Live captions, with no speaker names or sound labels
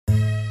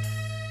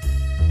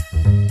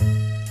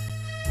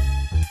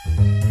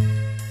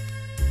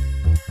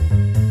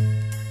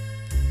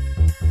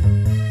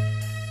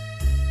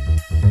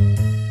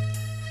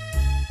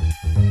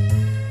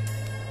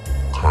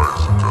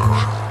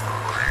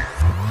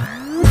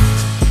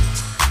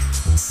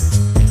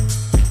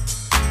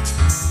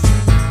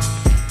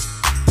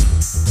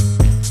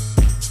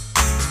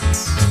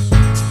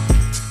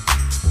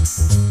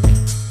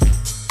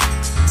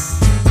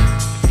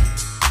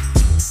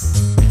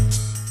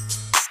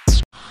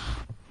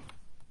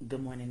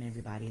Good morning,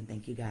 everybody, and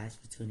thank you guys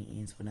for tuning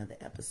in to another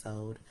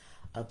episode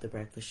of The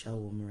Breakfast Show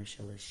with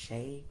Marisha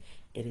Lachey.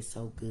 It is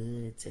so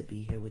good to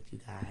be here with you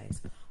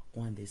guys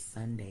on this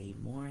Sunday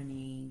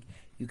morning.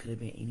 You could have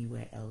been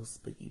anywhere else,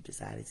 but you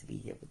decided to be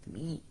here with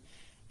me.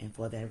 And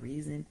for that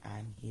reason,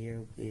 I'm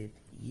here with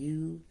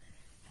you.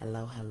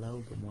 Hello,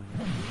 hello, good morning,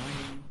 good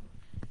morning.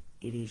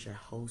 It is your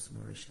host,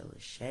 Marisha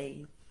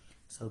Lachey.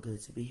 So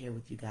good to be here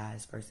with you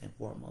guys. First and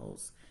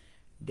foremost,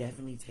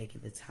 definitely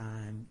taking the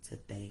time to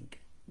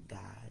thank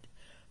God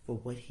for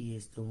what He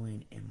is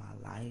doing in my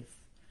life.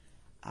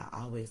 I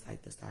always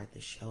like to start the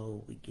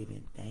show with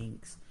giving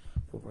thanks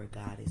for what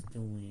God is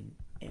doing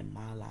in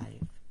my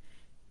life,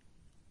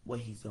 what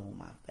He's doing with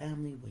my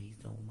family, what He's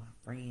doing with my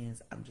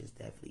friends. I'm just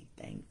definitely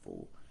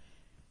thankful.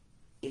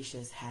 It's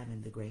just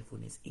having the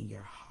gratefulness in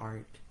your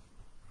heart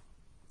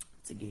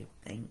to give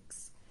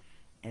thanks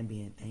and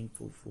being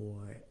thankful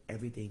for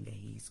everything that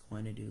He's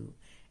going to do,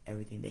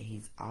 everything that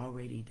He's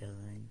already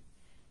done.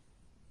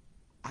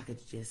 I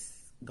could just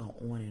go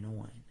on and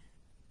on,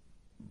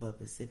 but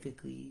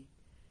specifically,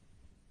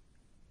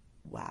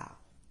 wow,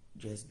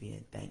 just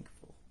being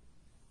thankful.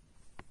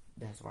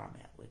 That's where I'm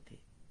at with it.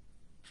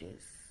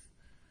 Just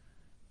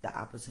the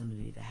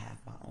opportunity to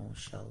have my own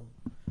show,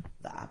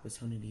 the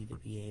opportunity to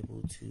be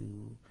able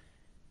to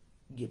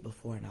get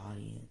before an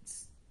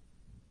audience,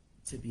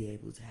 to be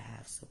able to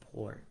have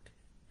support.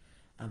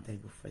 I'm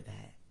thankful for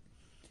that.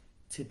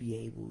 To be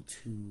able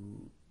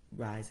to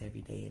rise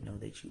every day and know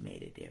that you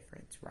made a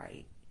difference,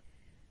 right?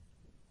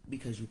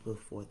 Because you put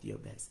forth your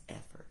best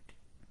effort.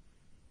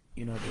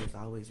 You know, there's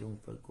always room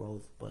for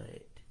growth,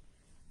 but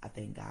I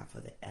thank God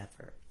for the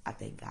effort. I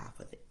thank God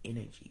for the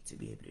energy to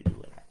be able to do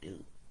what I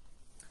do.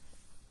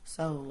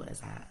 So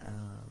as I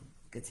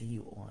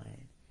continue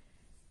on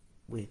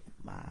with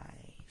my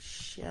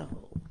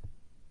show,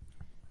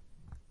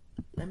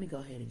 let me go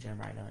ahead and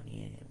jump right on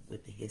in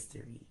with the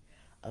history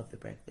of The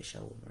Breakfast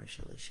Show with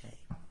Marisha Lachey.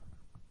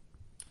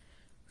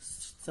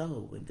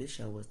 So when this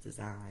show was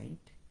designed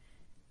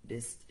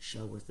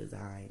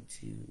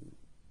to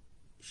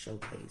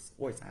showcase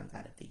 4 times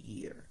out of the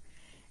year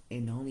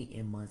and only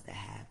in months that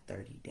have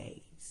 30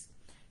 days.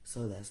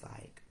 So that's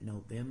like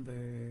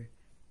November,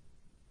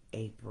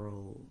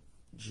 April,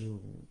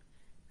 June,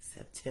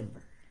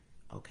 September.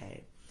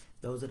 Okay?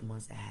 Those are the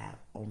months that have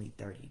only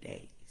 30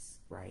 days,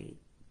 right?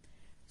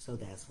 So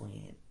that's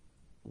when,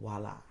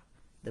 voila,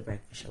 The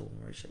Breakfast Show with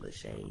Marisha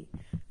Lachey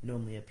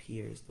normally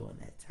appears during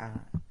that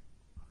time.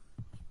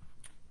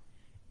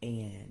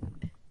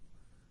 And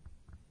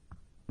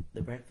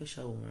The Breakfast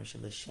Show with Marisha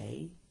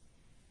Lachey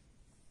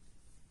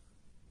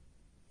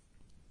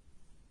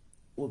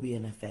will be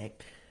in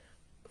effect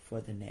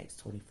for the next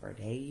 24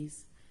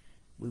 days.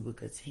 We will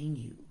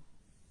continue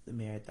the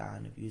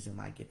marathon of using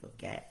my gift of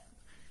gab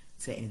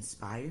to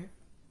inspire,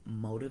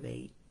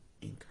 motivate,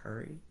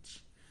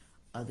 encourage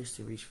others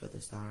to reach for the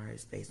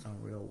stars based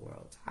on real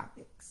world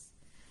topics.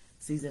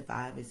 Season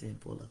 5 is in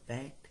full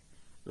effect,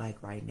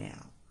 like right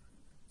now.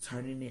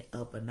 Turning it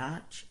up a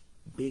notch,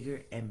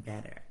 bigger and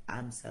better.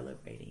 I'm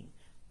celebrating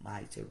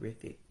my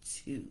terrific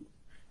 2,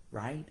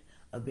 right?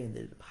 Of being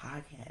in the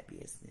podcast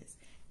business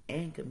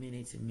and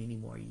committed to many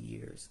more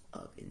years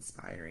of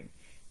inspiring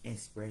and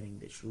spreading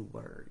the true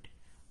word.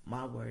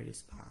 My word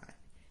is bond.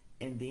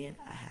 And then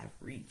I have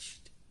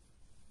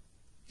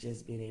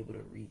just been able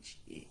to reach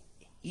it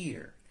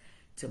here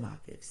to my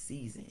 5th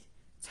season.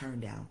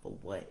 Turned down for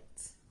what?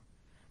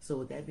 So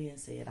with that being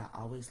said, I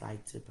always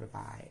like to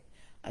provide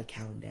a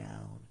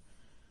countdown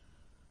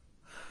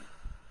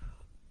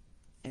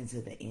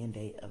into the end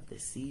date of the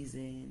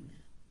season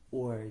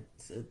or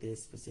to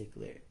this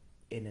particular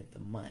end of the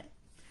month.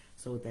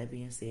 So with that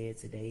being said,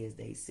 today is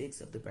day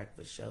 6 of The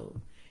Breakfast Show,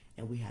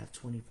 and we have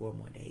 24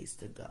 more days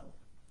to go.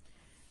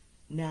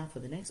 Now, for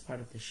the next part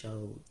of the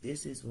show,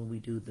 this is when we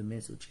do the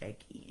mental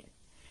check-in.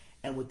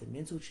 And with the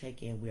mental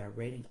check-in, we are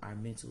rating our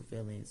mental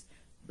feelings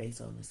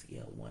based on a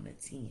scale of 1 to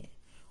 10.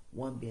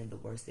 1 being the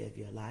worst day of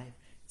your life,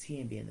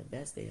 10 being the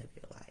best day of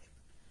your life.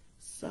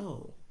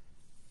 So,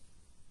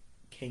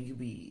 can you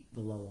be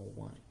below a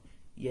 1?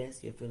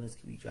 Yes, your feelings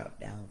can be dropped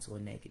down to a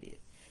negative.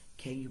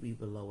 Can you be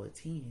below a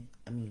 10?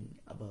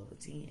 Above a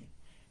 10?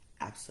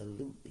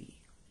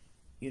 Absolutely.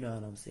 You know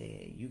what I'm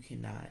saying? You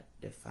cannot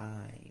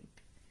define,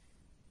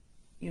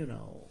 your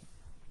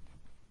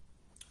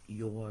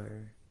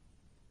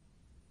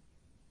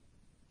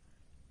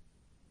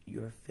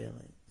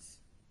feelings,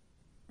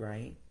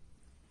 right?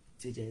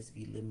 To just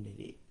be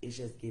limited. It's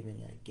just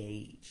giving a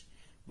gauge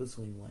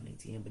between 1 and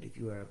 10. But if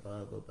you are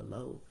above or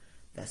below,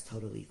 that's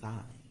totally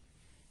fine.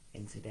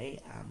 And today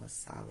I'm a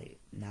solid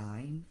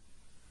 9.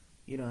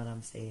 You know what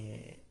I'm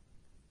saying?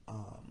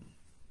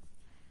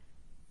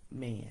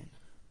 Man,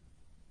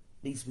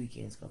 these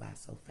weekends go by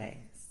so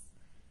fast.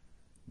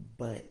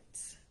 But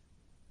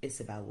it's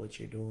about what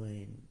you're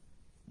doing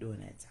during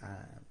that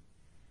time.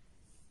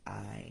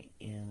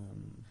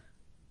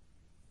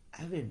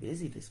 I've been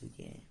busy this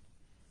weekend.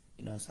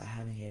 So I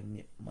haven't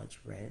had much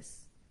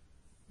rest.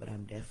 But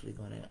I'm definitely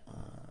going to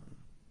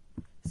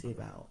see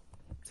about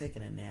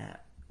taking a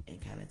nap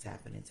and kind of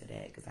tapping into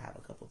that because I have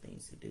a couple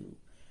things to do.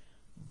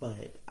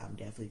 But I'm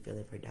definitely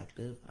feeling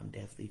productive. I'm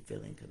definitely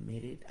feeling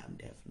committed. I'm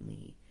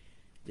definitely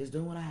just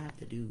doing what I have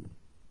to do.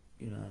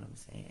 You know what I'm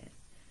saying?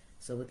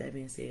 So with that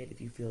being said, if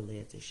you feel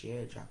led to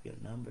share, drop your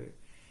number.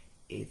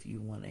 If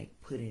you want to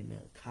put in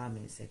the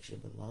comment section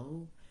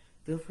below,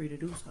 feel free to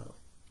do so.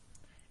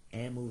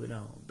 And moving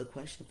on, the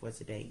question for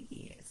today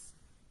is,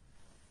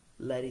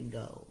 letting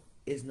go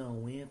is no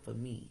win for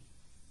me.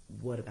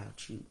 What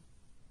about you?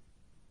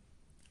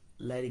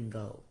 Letting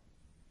go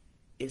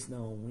is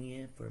no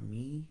win for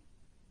me.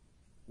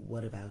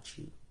 What about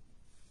you?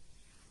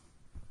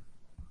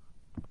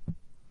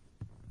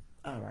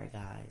 All right,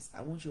 guys,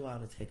 I want you all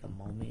to take a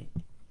moment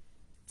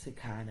to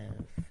kind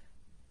of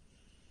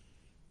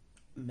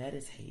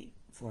meditate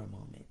for a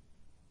moment.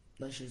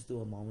 Let's just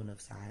do a moment of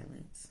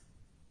silence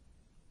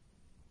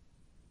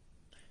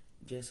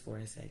just for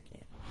a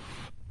second.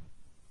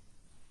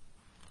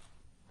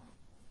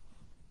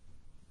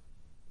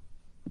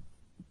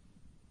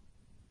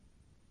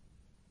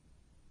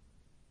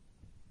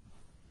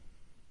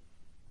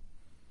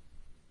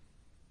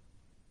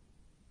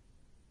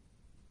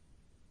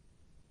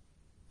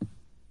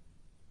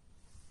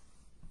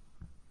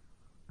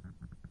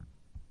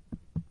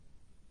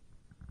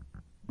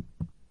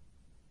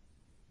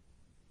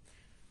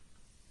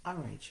 All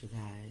right, you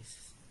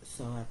guys.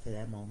 So after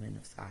that moment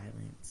of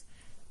silence,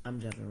 I'm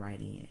jumping right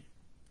in.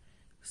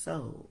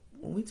 So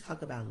when we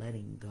talk about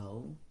letting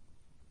go,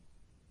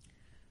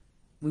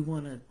 we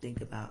want to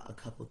think about a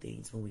couple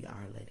things when we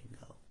are letting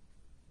go.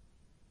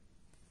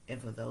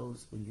 And for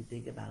those, when you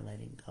think about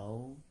letting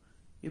go,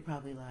 you're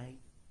probably like,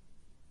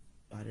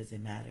 why does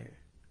it matter?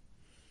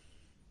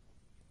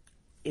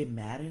 It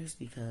matters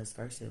because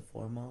first and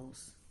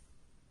foremost,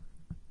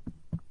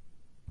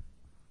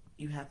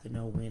 you have to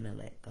know when to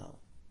let go.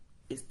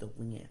 It's the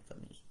when for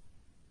me.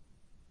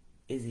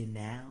 Is it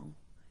now?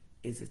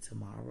 Is it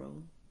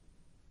tomorrow?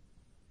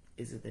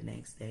 Is it the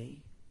next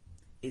day?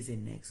 Is it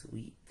next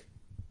week?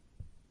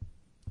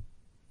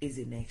 Is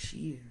it next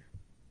year?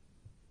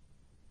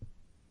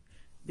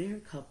 There are a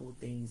couple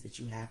things that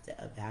you have to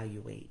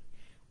evaluate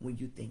when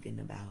you're thinking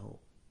about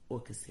or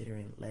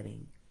considering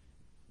letting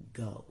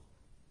go.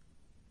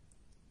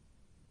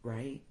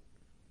 Right?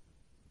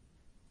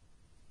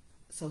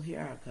 So here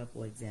are a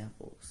couple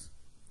examples.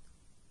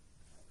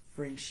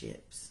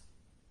 Friendships.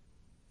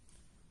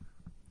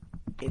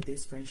 If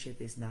this friendship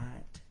is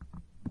not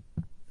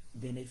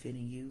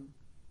benefiting you,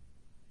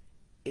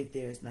 if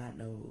there's not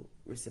no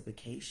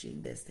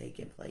reciprocation that's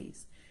taking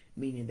place,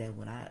 meaning that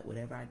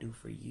whatever I do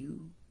for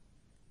you,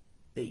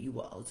 that you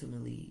will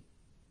ultimately,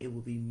 it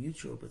will be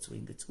mutual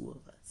between the two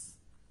of us.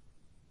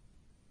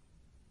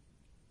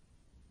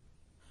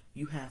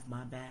 You have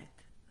my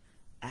back,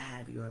 I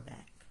have your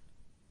back,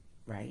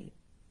 right?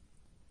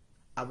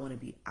 I want to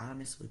be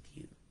honest with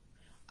you.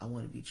 I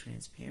want to be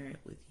transparent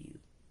with you.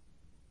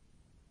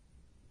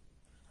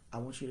 I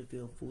want you to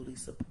feel fully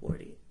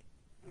supported.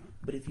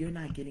 But if you're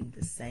not getting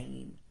the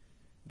same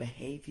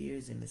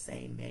behaviors and the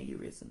same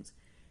mannerisms,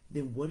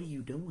 then what are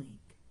you doing?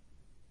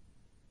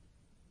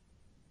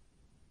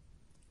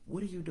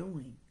 What are you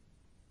doing?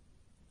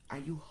 Are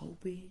you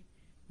hoping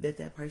that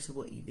that person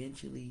will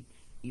eventually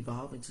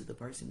evolve into the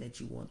person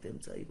that you want them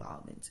to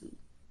evolve into?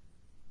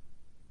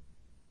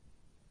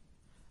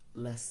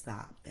 Let's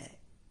stop that.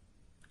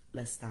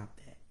 Let's stop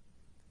that.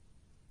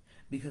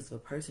 Because if a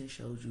person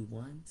showed you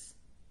once,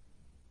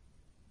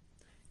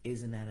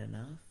 isn't that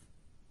enough?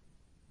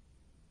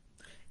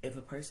 If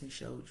a person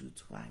showed you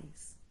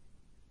twice,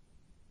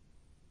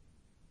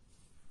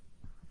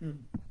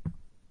 and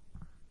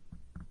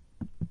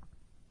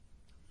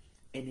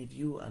if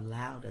you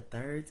allow the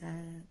third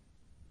time,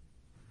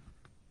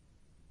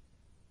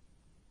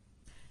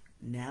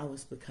 now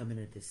it's becoming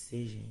a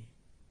decision.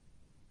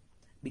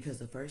 Because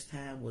the first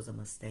time was a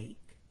mistake.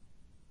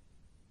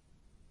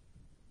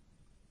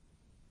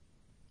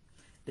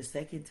 The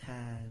second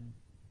time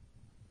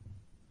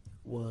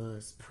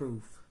was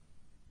proof.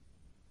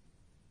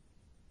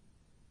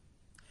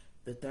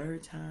 The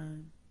third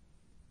time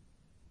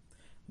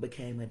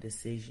became a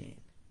decision.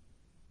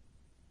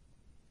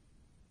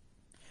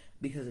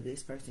 Because if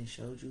this person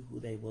showed you who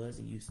they was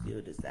and you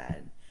still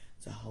decide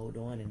to hold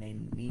on and they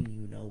mean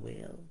you know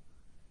well,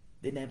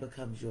 then that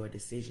becomes your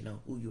decision on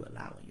who you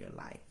allow in your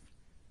life.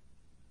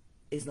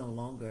 It's no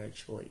longer a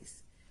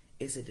choice.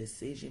 It's a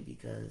decision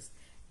because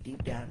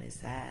deep down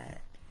inside,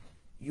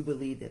 you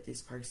believe that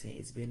this person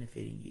is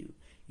benefiting you.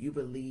 You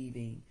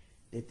believing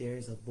that there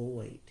is a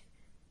void.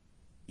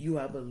 You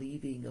are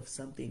believing of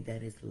something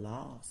that is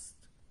lost.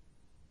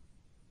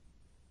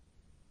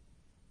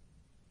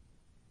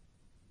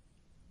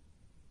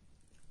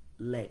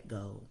 Let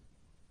go.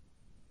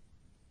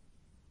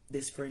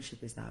 This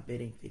friendship is not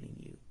benefiting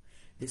you.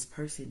 This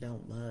person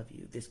don't love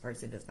you. This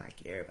person does not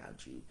care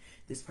about you.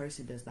 This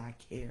person does not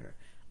care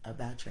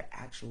about your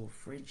actual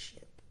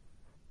friendship.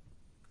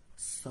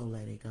 So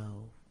let it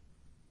go.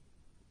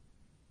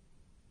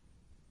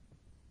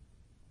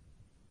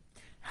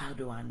 How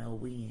do I know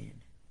when?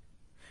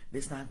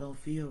 This not gonna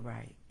feel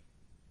right.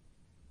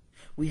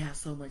 We have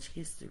so much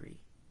history.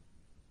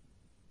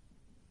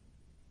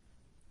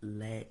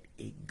 Let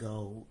it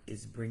go.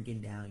 It's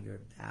bringing down your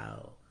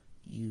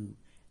value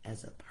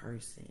as a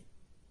person.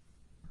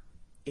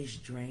 It's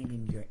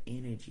draining your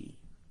energy.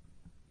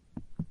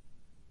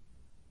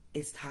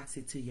 It's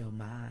toxic to your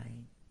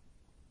mind.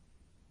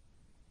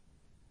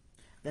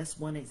 That's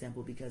one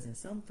example, because in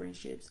some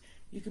friendships,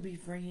 you could be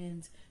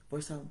friends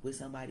with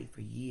somebody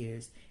for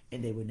years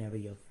and they were never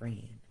your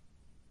friend.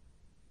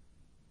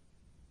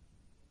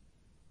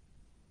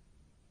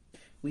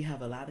 We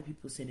have a lot of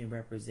people sending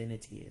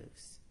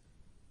representatives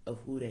of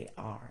who they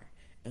are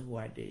and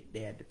who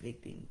they are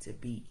depicting to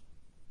be.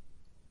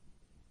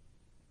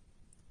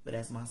 But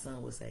as my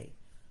son would say,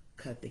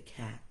 cut the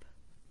cap.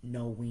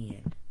 No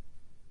win.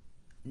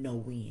 No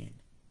win.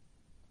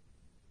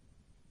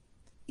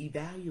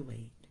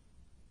 Evaluate.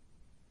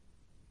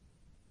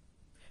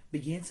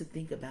 Begin to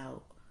think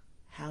about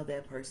how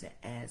that person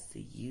adds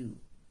to you.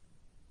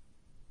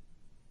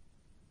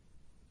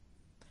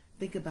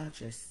 Think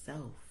about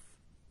yourself.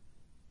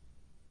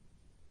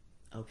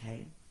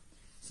 Okay?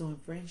 So in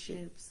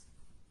friendships,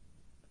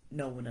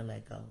 know when to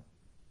let go.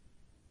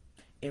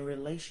 In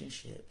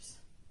relationships,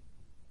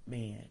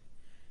 man,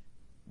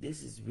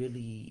 this is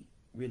really,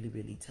 really,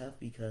 really tough,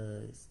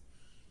 because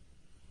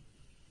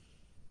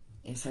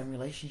in some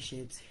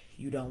relationships,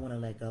 you don't want to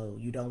let go.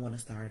 You don't want to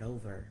start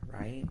over,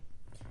 right?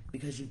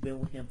 Because you've been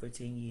with him for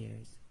 10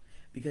 years.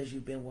 Because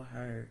you've been with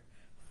her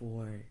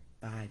for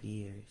 5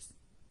 years.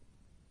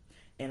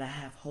 And I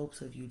have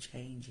hopes of you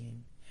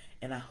changing.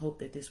 And I hope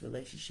that this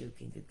relationship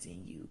can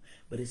continue.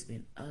 But it's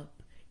been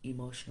up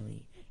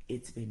emotionally.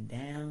 It's been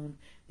down.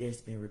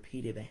 There's been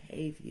repeated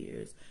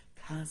behaviors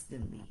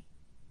constantly.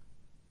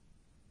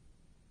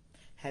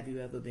 Have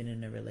you ever been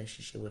in a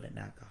relationship with an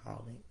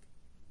alcoholic?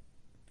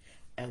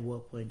 At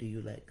what point do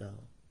you let go?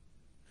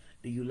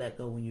 Do you let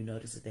go when you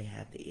notice that they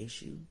have the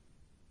issue?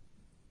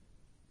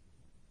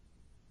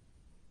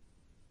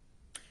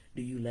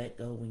 Do you let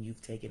go when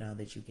you've taken all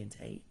that you can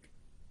take?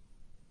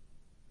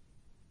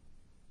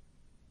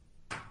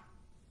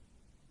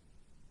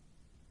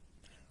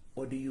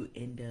 Or do you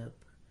end up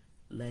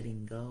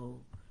letting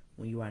go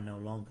when you are no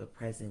longer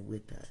present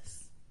with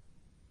us?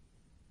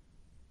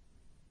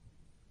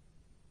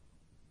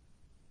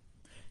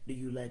 Do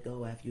you let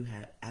go after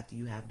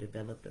you have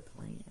developed a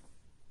plan?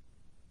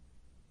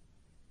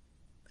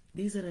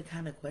 These are the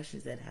kind of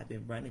questions that have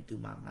been running through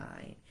my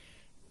mind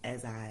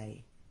as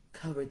I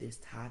cover this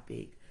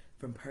topic,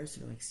 from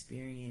personal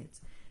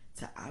experience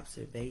to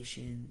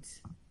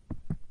observations.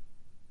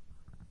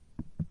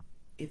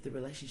 If the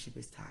relationship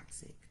is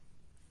toxic,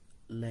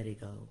 let it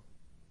go.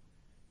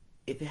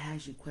 If it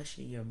has you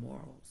questioning your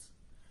morals,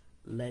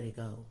 let it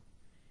go.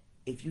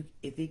 If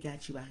it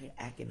got you out here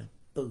acting a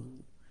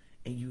fool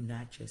and you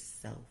not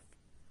yourself,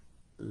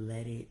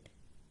 let it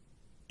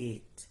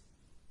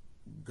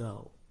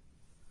go.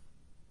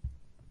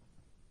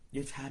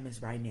 Your time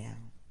is right now.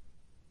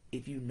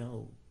 If you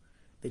know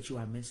that you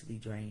are mentally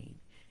drained,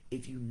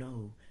 if you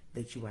know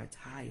that you are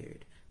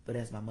tired, but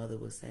as my mother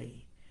would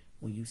say,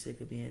 when you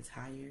sick of being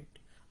tired,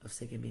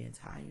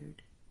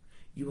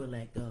 you will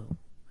let go.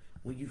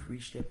 When you've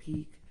reached your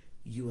peak,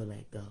 you will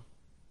let go.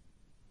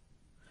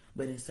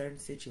 But in certain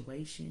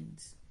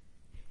situations,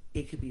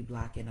 it could be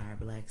blocking our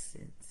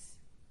blessings.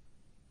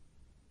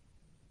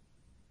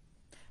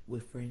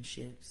 With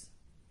friendships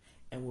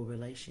and with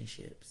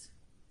relationships.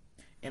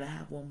 And I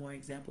have one more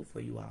example for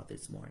you all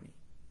this morning.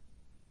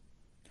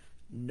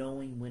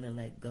 Knowing when to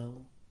let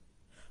go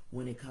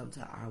when it comes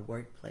to our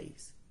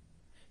workplace.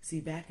 See,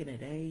 back in the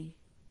day,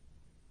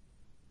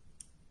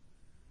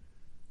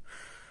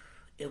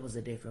 it was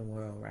a different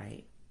world,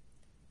 right?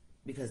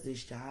 Because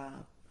this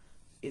job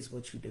is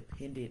what you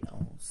depended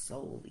on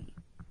solely.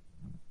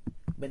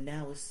 But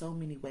now it's so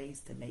many ways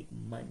to make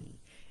money.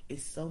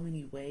 It's so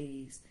many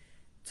ways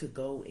to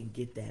go and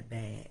get that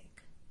bag.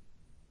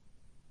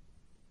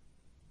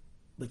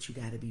 But you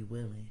got to be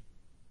willing.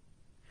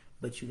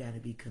 But you got to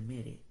be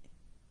committed.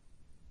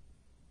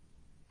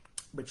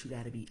 But you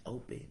got to be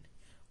open.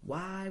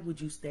 Why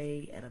would you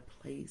stay at a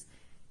place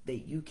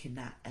that you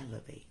cannot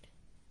elevate?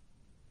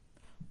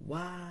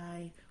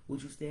 Why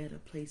would you stay at a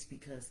place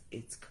because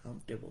it's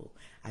comfortable?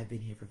 I've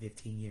been here for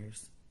 15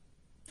 years.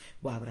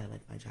 Why would I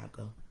let my job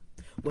go?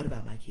 What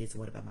about my kids?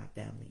 What about my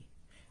family?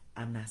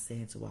 I'm not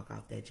saying to walk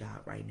off that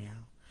job right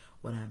now.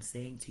 What I'm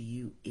saying to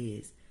you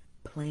is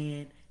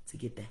plan to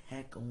get the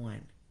heck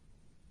on.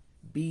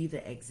 Be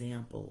the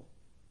example.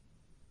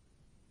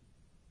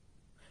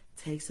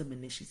 Take some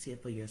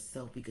initiative for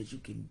yourself, because you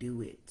can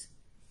do it.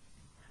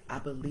 I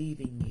believe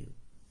in you.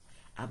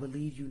 I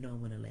believe you know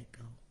when to let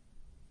go.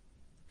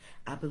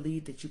 I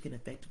believe that you can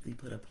effectively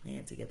put a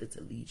plan together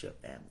to lead your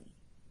family.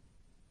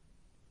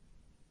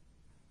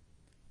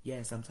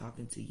 Yes, I'm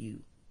talking to you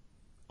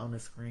on the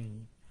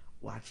screen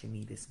watching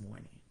me this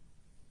morning.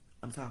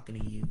 I'm talking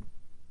to you.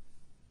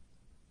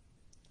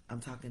 I'm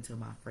talking to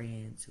my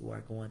friends who are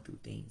going through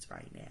things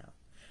right now.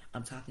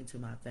 I'm talking to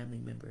my family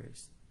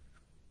members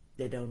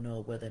that don't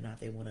know whether or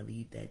not they want to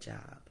leave that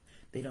job.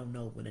 They don't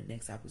know when the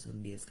next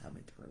opportunity is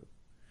coming through.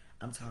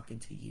 I'm talking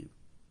to you.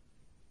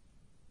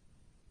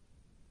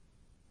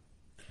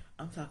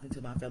 I'm talking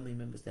to my family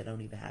members that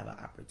don't even have an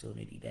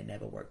opportunity, that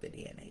never worked a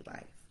day in their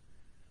life.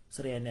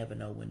 So they'll never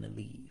know when to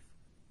leave.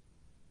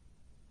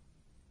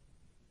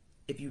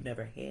 If you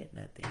never had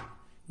nothing,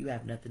 you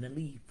have nothing to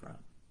leave from.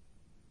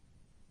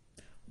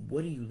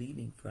 What are you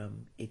leaving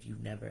from if you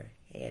never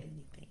had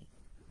anything?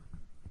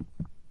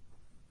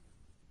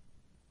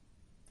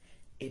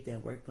 If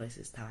that workplace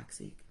is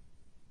toxic,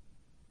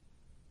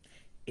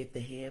 if the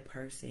head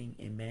person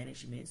in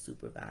management,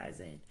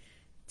 supervising,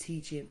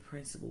 teaching,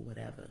 principal,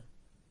 whatever,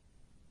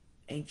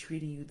 ain't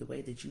treating you the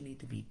way that you need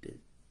to be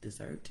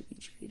deserve to be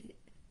treated,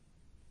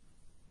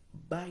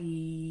 bye.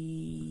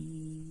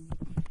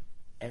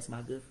 As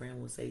my good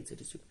friend will say to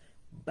the super,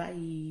 bye.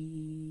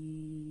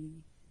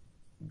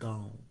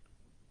 Gone.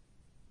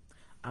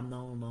 I'm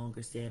no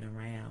longer standing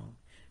around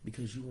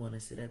because you want to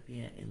sit up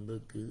here and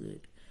look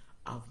good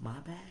off my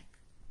back.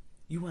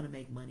 You want to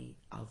make money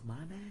off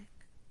my back?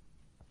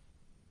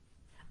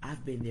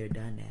 I've been there,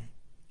 done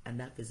that.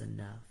 Enough is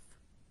enough.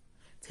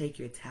 Take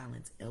your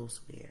talents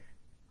elsewhere.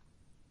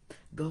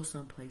 Go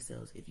someplace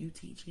else. If you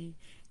teaching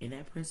and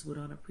that principal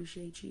don't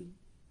appreciate you,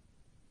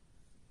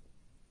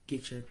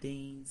 get your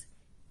things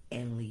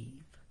and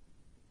leave.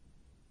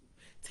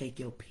 Take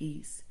your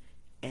peace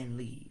and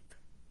leave.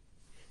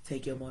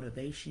 Take your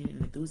motivation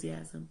and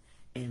enthusiasm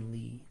and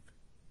leave.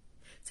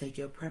 Take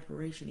your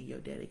preparation and your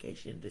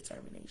dedication and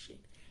determination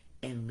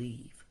and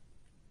leave.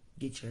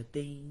 Get your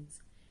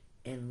things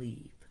and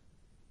leave.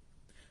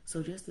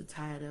 So just to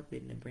tie it up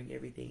and bring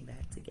everything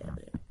back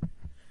together,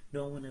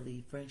 don't want to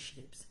leave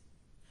friendships.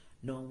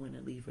 Don't want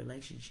to leave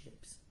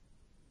relationships.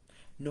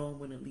 Don't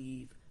want to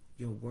leave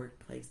your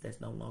workplace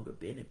that's no longer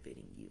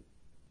benefiting you.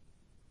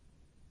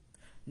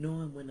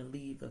 Knowing when to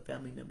leave a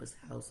family member's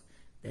house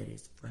that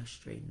is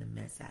frustrating the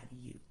mess out of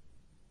you.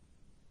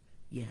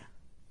 Yeah.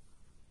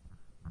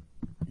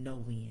 No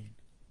win.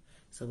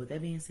 So with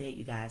that being said,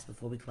 you guys,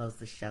 before we close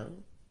the show,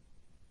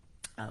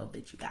 I hope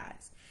that you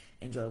guys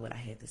enjoy what I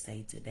had to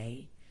say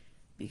today.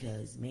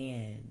 Because,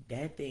 man,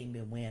 that thing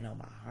been weighing on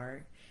my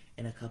heart,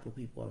 and a couple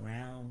people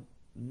around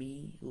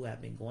me who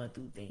have been going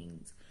through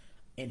things,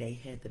 and they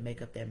had to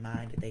make up their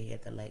mind that they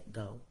had to let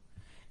go.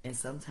 And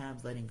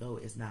sometimes letting go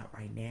is not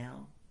right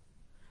now,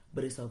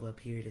 but it's over a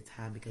period of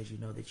time, because you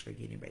know that you're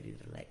getting ready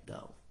to let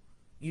go.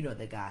 You know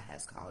that God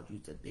has called you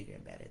to bigger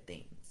and better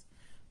things.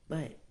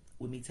 But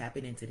with me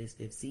tapping into this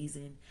 5th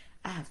season,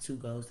 I have 2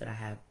 goals that I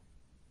have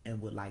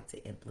and would like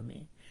to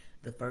implement.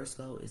 The first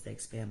goal is to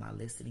expand my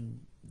listening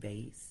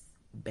base.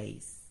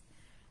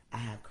 I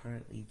have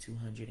currently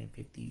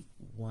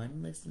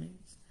 251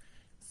 listeners.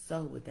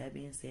 So with that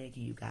being said,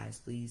 can you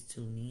guys please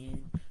tune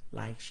in,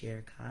 like,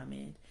 share,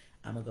 comment.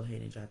 I'm going to go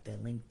ahead and drop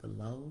that link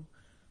below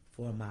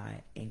for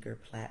my Anchor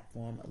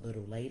platform a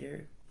little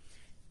later.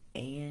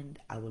 And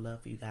I would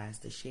love for you guys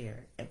to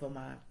share. And for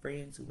my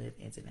friends who live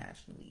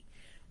internationally,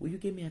 will you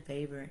give me a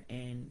favor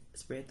and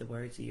spread the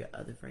word to your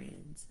other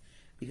friends?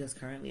 Because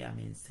currently I'm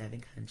in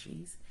 7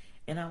 countries,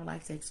 and I would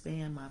like to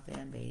expand my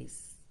fan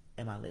base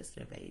and my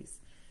listener base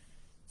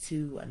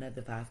to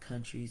another 5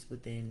 countries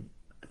within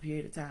a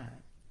period of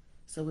time.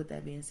 So with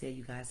that being said,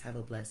 you guys have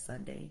a blessed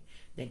Sunday.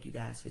 Thank you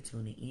guys for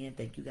tuning in.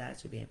 Thank you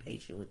guys for being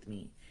patient with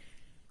me.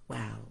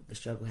 Wow, the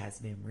struggle has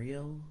been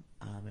real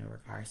in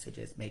regards to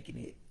just making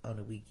it on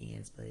the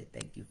weekends. But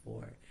thank you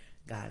for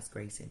God's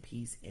grace and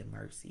peace and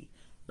mercy.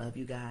 Love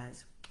you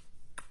guys.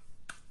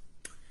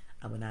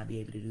 I would not be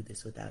able to do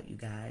this without you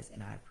guys,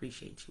 and I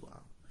appreciate you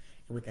all.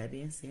 And with that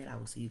being said, I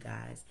will see you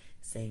guys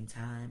same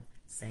time,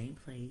 same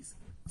place,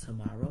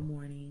 tomorrow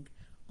morning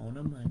on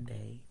a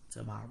Monday.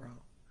 Tomorrow.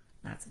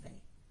 Not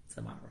today.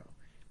 Tomorrow.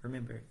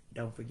 Remember,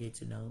 don't forget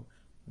to know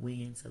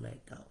when to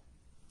let go.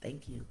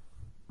 Thank you.